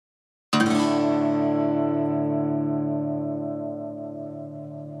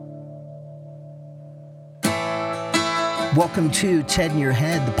Welcome to Ted in Your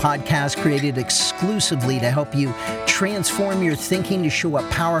Head, the podcast created exclusively to help you transform your thinking to show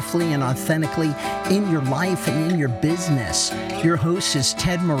up powerfully and authentically in your life and in your business. Your host is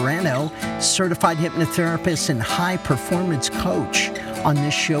Ted Moreno, certified hypnotherapist and high performance coach. On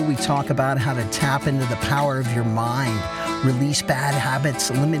this show, we talk about how to tap into the power of your mind, release bad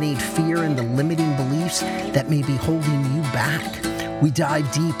habits, eliminate fear and the limiting beliefs that may be holding you back. We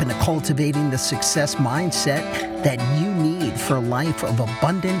dive deep into cultivating the success mindset that you need for a life of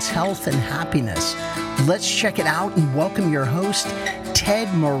abundance, health, and happiness. Let's check it out and welcome your host,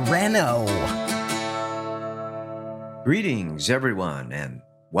 Ted Moreno. Greetings, everyone, and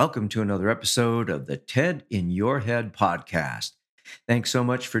welcome to another episode of the Ted in Your Head podcast. Thanks so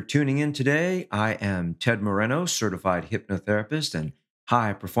much for tuning in today. I am Ted Moreno, certified hypnotherapist and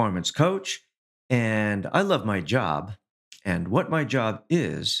high performance coach, and I love my job. And what my job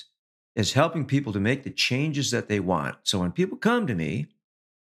is helping people to make the changes that they want. So when people come to me,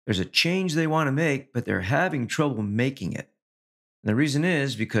 there's a change they want to make, but they're having trouble making it. And the reason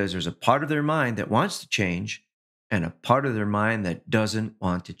is because there's a part of their mind that wants to change and a part of their mind that doesn't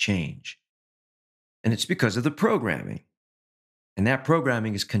want to change. And it's because of the programming. And that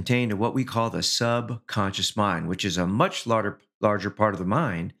programming is contained in what we call the subconscious mind, which is a much larger part of the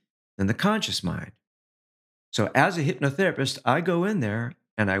mind than the conscious mind. So as a hypnotherapist, I go in there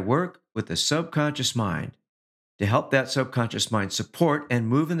and I work with the subconscious mind to help that subconscious mind support and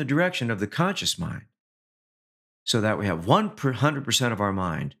move in the direction of the conscious mind so that we have 100% of our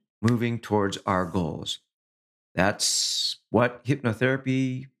mind moving towards our goals. That's what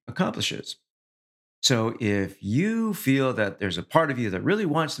hypnotherapy accomplishes. So if you feel that there's a part of you that really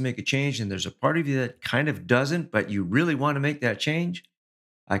wants to make a change and there's a part of you that kind of doesn't, but you really want to make that change,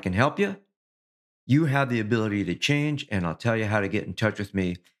 I can help you. You have the ability to change, and I'll tell you how to get in touch with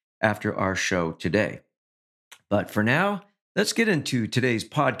me after our show today. But for now, let's get into today's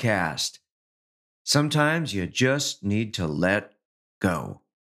podcast. Sometimes you just need to let go.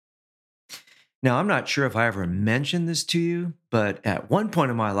 Now, I'm not sure if I ever mentioned this to you, but at one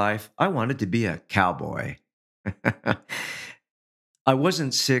point in my life, I wanted to be a cowboy. I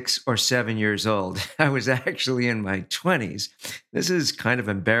wasn't 6 or 7 years old. I was actually in my 20s. This is kind of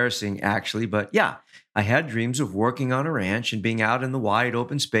embarrassing, actually, but yeah, I had dreams of working on a ranch and being out in the wide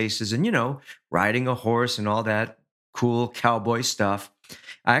open spaces and, riding a horse and all that cool cowboy stuff.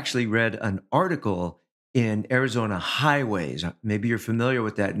 I actually read an article in Arizona Highways. Maybe you're familiar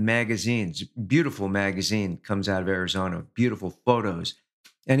with that magazine. It's a beautiful magazine, comes out of Arizona, beautiful photos.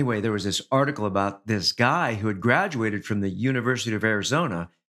 Anyway, there was this article about this guy who had graduated from the University of Arizona,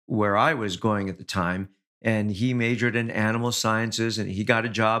 where I was going at the time, and he majored in animal sciences, and he got a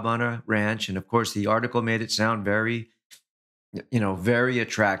job on a ranch. And of course, the article made it sound very, very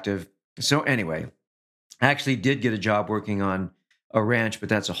attractive. So anyway, I actually did get a job working on a ranch, but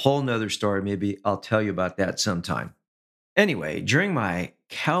that's a whole nother story. Maybe I'll tell you about that sometime. Anyway, during my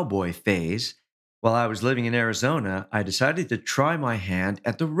cowboy phase, while I was living in Arizona, I decided to try my hand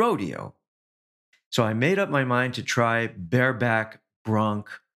at the rodeo. So I made up my mind to try bareback bronc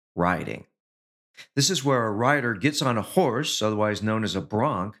riding. This is where a rider gets on a horse, otherwise known as a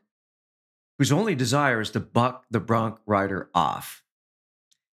bronc, whose only desire is to buck the bronc rider off.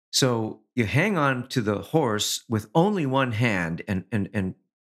 So you hang on to the horse with only one hand, and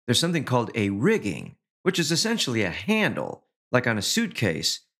there's something called a rigging, which is essentially a handle, like on a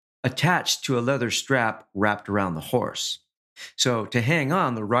suitcase, attached to a leather strap wrapped around the horse. So to hang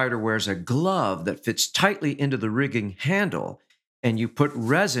on, the rider wears a glove that fits tightly into the rigging handle, and you put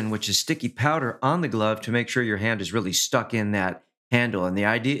resin, which is sticky powder, on the glove to make sure your hand is really stuck in that handle. And the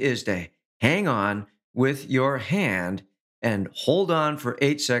idea is to hang on with your hand and hold on for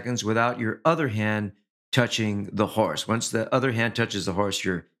 8 seconds without your other hand touching the horse. Once the other hand touches the horse,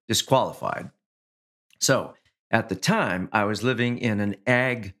 you're disqualified. So at the time, I was living in an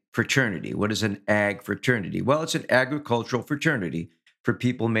ag fraternity. What is an ag fraternity? Well, it's an agricultural fraternity for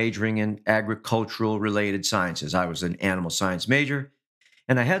people majoring in agricultural related sciences. I was an animal science major,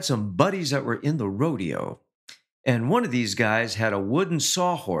 and I had some buddies that were in the rodeo. And one of these guys had a wooden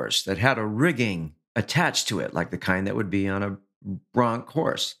sawhorse that had a rigging attached to it, like the kind that would be on a bronc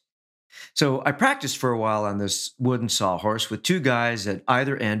horse. So I practiced for a while on this wooden sawhorse with two guys at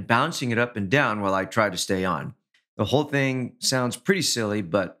either end bouncing it up and down while I tried to stay on. The whole thing sounds pretty silly,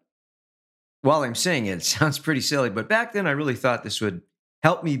 but while I'm saying it, it sounds pretty silly, but back then I really thought this would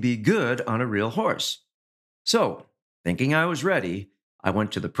help me be good on a real horse. So, thinking I was ready, I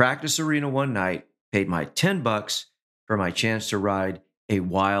went to the practice arena one night, paid my $10 for my chance to ride a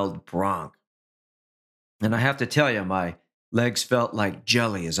wild bronc. And I have to tell you, my legs felt like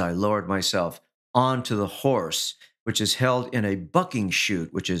jelly as I lowered myself onto the horse which is held in a bucking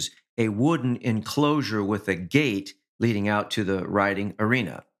chute, which is a wooden enclosure with a gate leading out to the riding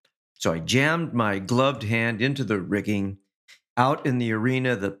arena. So I jammed my gloved hand into the rigging. Out in the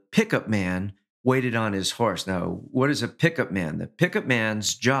arena, the pickup man waited on his horse. Now, what is a pickup man? The pickup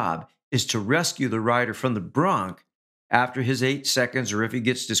man's job is to rescue the rider from the bronc after his 8 seconds or if he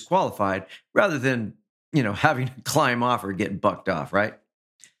gets disqualified, rather than, having to climb off or get bucked off, right?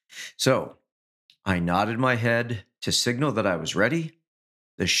 So I nodded my head to signal that I was ready.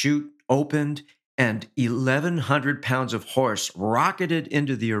 The chute opened, and 1,100 pounds of horse rocketed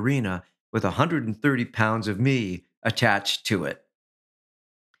into the arena with 130 pounds of me attached to it.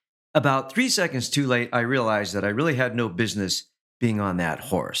 About 3 seconds too late, I realized that I really had no business being on that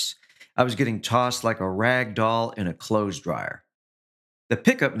horse. I was getting tossed like a rag doll in a clothes dryer. The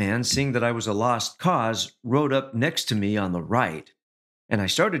pickup man, seeing that I was a lost cause, rode up next to me on the right, and I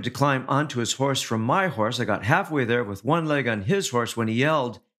started to climb onto his horse from my horse. I got halfway there with one leg on his horse when he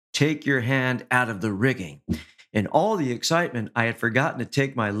yelled, "Take your hand out of the rigging." In all the excitement, I had forgotten to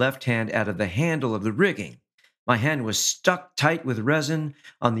take my left hand out of the handle of the rigging. My hand was stuck tight with resin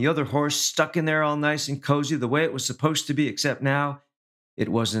on the other horse, stuck in there all nice and cozy the way it was supposed to be, except now it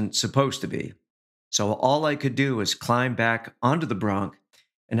wasn't supposed to be. So all I could do was climb back onto the bronc,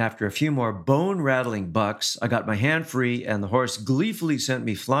 and after a few more bone-rattling bucks, I got my hand free and the horse gleefully sent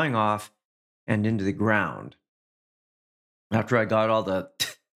me flying off and into the ground. After I got all the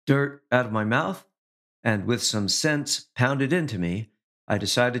dirt out of my mouth and with some sense pounded into me, I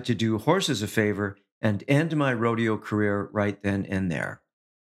decided to do horses a favor and end my rodeo career right then and there.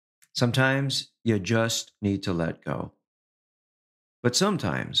 Sometimes you just need to let go. But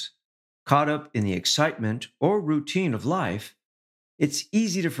sometimes, caught up in the excitement or routine of life, it's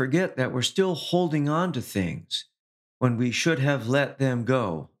easy to forget that we're still holding on to things when we should have let them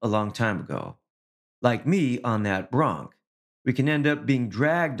go a long time ago. Like me on that bronc, we can end up being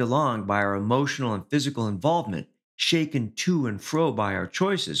dragged along by our emotional and physical involvement, shaken to and fro by our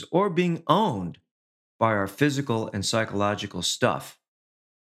choices, or being owned by our physical and psychological stuff.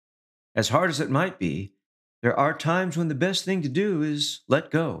 As hard as it might be, there are times when the best thing to do is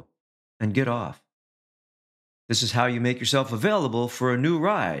let go and get off. This is how you make yourself available for a new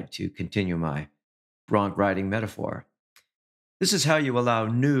ride, to continue my bronc riding metaphor. This is how you allow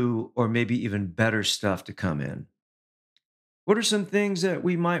new or maybe even better stuff to come in. What are some things that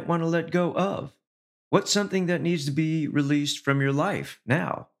we might want to let go of? What's something that needs to be released from your life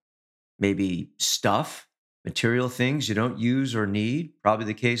now? Maybe stuff, material things you don't use or need, probably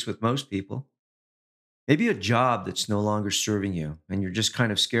the case with most people. Maybe a job that's no longer serving you and you're just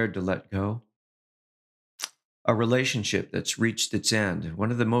kind of scared to let go. A relationship that's reached its end,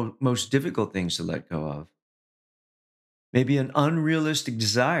 one of the most difficult things to let go of. Maybe an unrealistic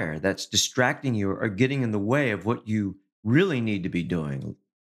desire that's distracting you or getting in the way of what you really need to be doing.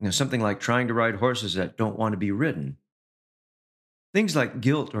 Something like trying to ride horses that don't want to be ridden. Things like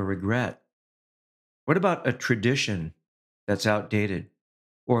guilt or regret. What about a tradition that's outdated,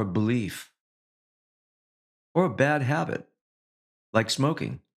 or a belief, or a bad habit, like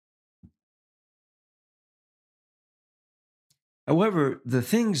smoking? However, the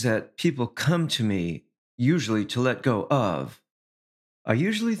things that people come to me usually to let go of are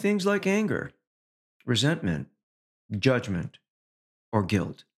usually things like anger, resentment, judgment, or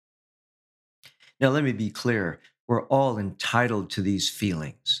guilt. Now, let me be clear. We're all entitled to these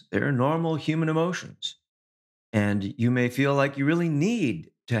feelings. They're normal human emotions. And you may feel like you really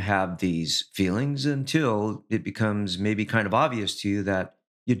need to have these feelings until it becomes maybe kind of obvious to you that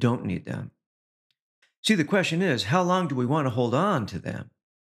you don't need them. See, the question is, how long do we want to hold on to them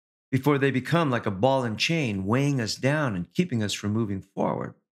before they become like a ball and chain, weighing us down and keeping us from moving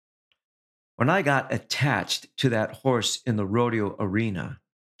forward? When I got attached to that horse in the rodeo arena,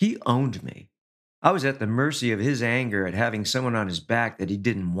 he owned me. I was at the mercy of his anger at having someone on his back that he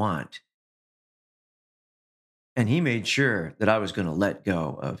didn't want. And he made sure that I was going to let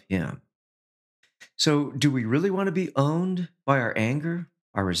go of him. So, do we really want to be owned by our anger,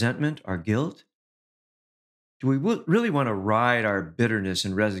 our resentment, our guilt? Do we really want to ride our bitterness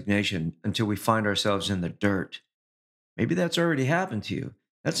and resignation until we find ourselves in the dirt? Maybe that's already happened to you.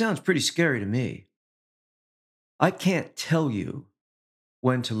 That sounds pretty scary to me. I can't tell you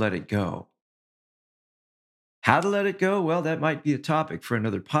when to let it go. How to let it go? Well, that might be a topic for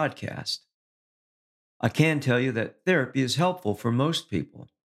another podcast. I can tell you that therapy is helpful for most people.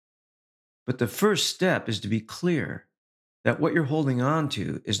 But the first step is to be clear that what you're holding on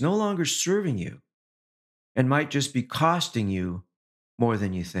to is no longer serving you and might just be costing you more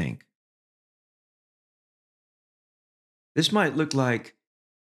than you think. This might look like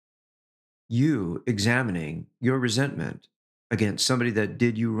you examining your resentment against somebody that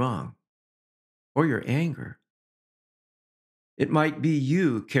did you wrong, or your anger. It might be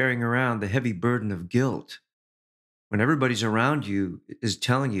you carrying around the heavy burden of guilt when everybody's around you is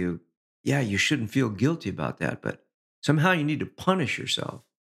telling you, yeah, you shouldn't feel guilty about that, but somehow you need to punish yourself.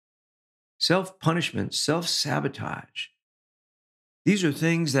 Self-punishment, self-sabotage. These are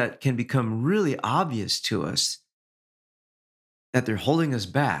things that can become really obvious to us, that they're holding us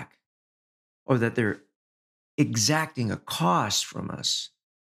back or that they're exacting a cost from us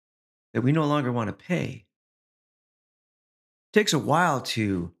that we no longer want to pay. It takes a while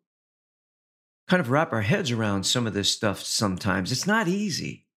to kind of wrap our heads around some of this stuff sometimes. It's not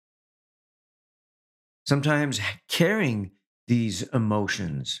easy. Sometimes carrying these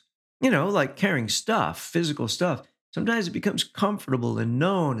emotions, like carrying stuff, physical stuff, sometimes it becomes comfortable and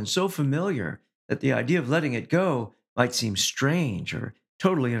known and so familiar that the idea of letting it go might seem strange or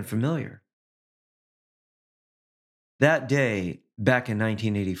totally unfamiliar. That day, back in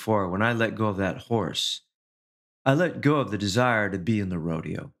 1984, when I let go of that horse, I let go of the desire to be in the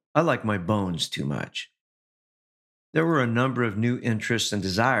rodeo. I like my bones too much. There were a number of new interests and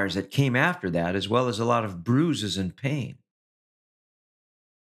desires that came after that, as well as a lot of bruises and pain.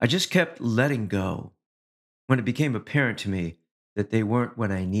 I just kept letting go when it became apparent to me that they weren't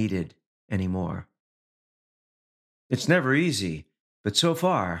what I needed anymore. It's never easy, but so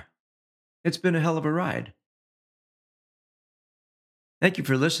far, it's been a hell of a ride. Thank you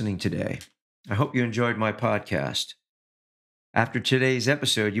for listening today. I hope you enjoyed my podcast. After today's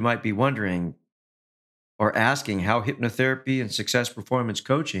episode, you might be wondering or asking how hypnotherapy and success performance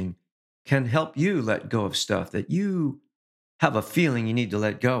coaching can help you let go of stuff that you have a feeling you need to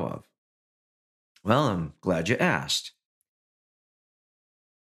let go of. Well, I'm glad you asked.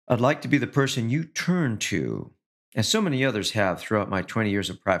 I'd like to be the person you turn to, as so many others have throughout my 20 years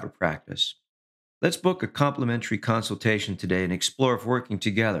of private practice. Let's book a complimentary consultation today and explore if working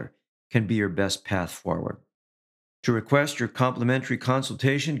together can be your best path forward. To request your complimentary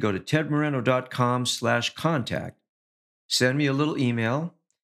consultation, go to tedmoreno.com/contact. Send me a little email,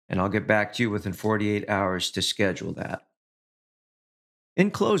 and I'll get back to you within 48 hours to schedule that.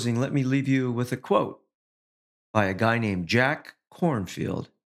 In closing, let me leave you with a quote by a guy named Jack Kornfield,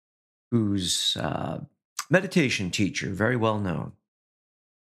 who's a meditation teacher, very well known.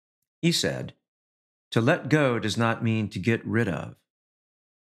 He said, "To let go does not mean to get rid of.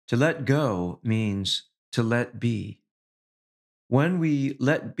 To let go means to let be. When we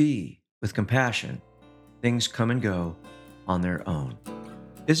let be with compassion, things come and go on their own."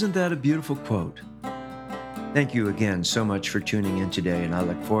 Isn't that a beautiful quote? Thank you again so much for tuning in today, and I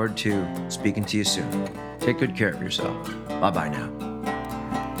look forward to speaking to you soon. Take good care of yourself. Bye-bye now.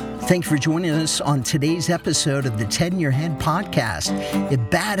 Thank you for joining us on today's episode of the Ted in Your Head podcast. If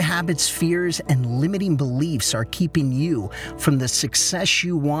bad habits, fears, and limiting beliefs are keeping you from the success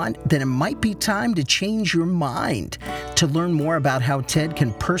you want, then it might be time to change your mind. To learn more about how Ted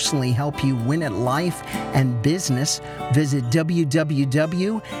can personally help you win at life and business, visit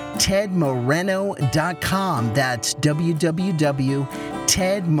www.tedmoreno.com. That's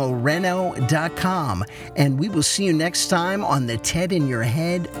www.tedmoreno.com. And we will see you next time on the Ted in Your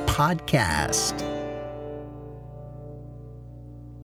Head podcast.